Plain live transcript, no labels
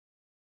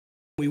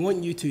We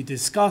want you to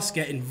discuss,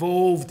 get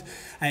involved,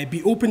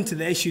 be open to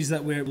the issues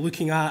that we're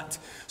looking at,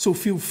 so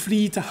feel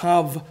free to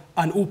have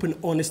an open,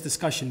 honest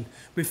discussion.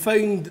 We've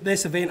found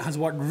this event has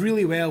worked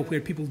really well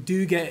where people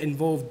do get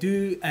involved,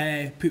 do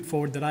put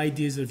forward their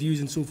ideas, their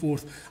views and so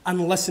forth,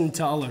 and listen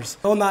to others.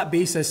 On that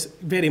basis,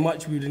 very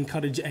much we would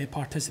encourage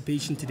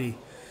participation today.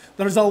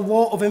 There's a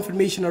lot of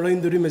information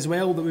around the room as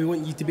well that we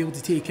want you to be able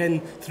to take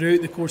in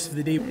throughout the course of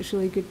the day. It's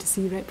really good to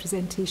see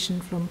representation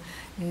from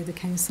the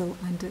Council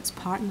and its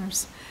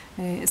partners.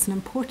 It's an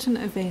important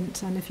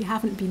event, and if you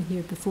haven't been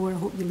here before, I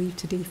hope you leave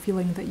today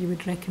feeling that you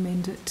would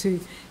recommend it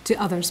to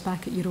others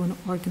back at your own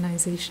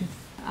organisation.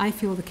 I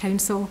feel the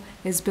Council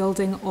is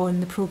building on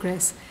the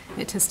progress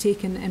it has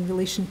taken in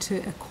relation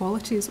to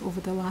equalities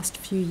over the last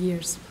few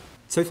years.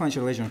 South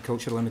Lanarkshire Leisure and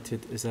Culture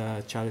Limited is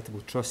a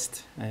charitable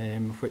trust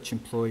which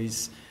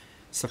employs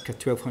circa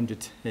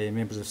 1,200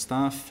 members of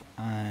staff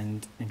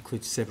and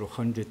includes several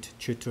hundred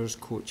tutors,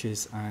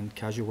 coaches and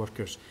casual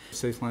workers.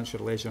 South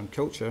Lanarkshire Leisure and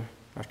Culture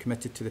are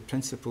committed to the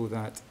principle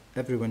that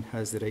everyone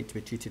has the right to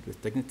be treated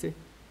with dignity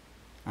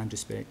and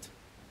respect.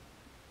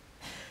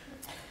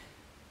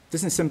 It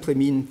doesn't simply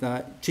mean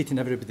that treating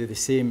everybody the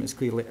same. Is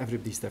clearly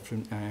everybody's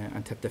different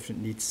and have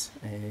different needs.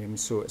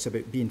 So it's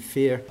about being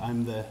fair.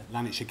 I'm the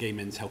Lanarkshire Gay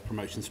Men's Health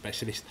Promotion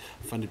Specialist,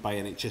 funded by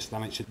NHS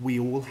Lanarkshire. We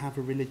all have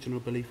a religion or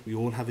belief, we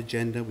all have a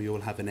gender, we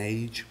all have an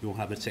age, we all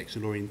have a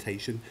sexual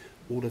orientation.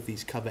 All of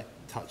these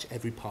touch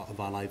every part of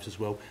our lives as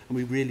well, and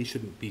we really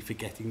shouldn't be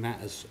forgetting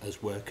that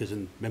as workers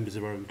and members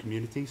of our own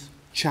communities.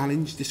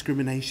 Challenge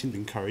discrimination,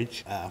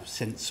 encourage a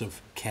sense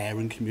of care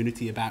and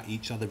community about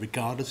each other,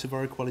 regardless of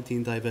our equality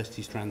and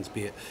diversity strands,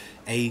 be it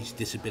age,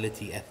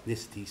 disability,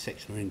 ethnicity,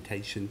 sexual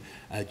orientation,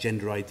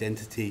 gender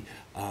identity,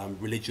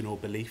 religion or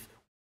belief.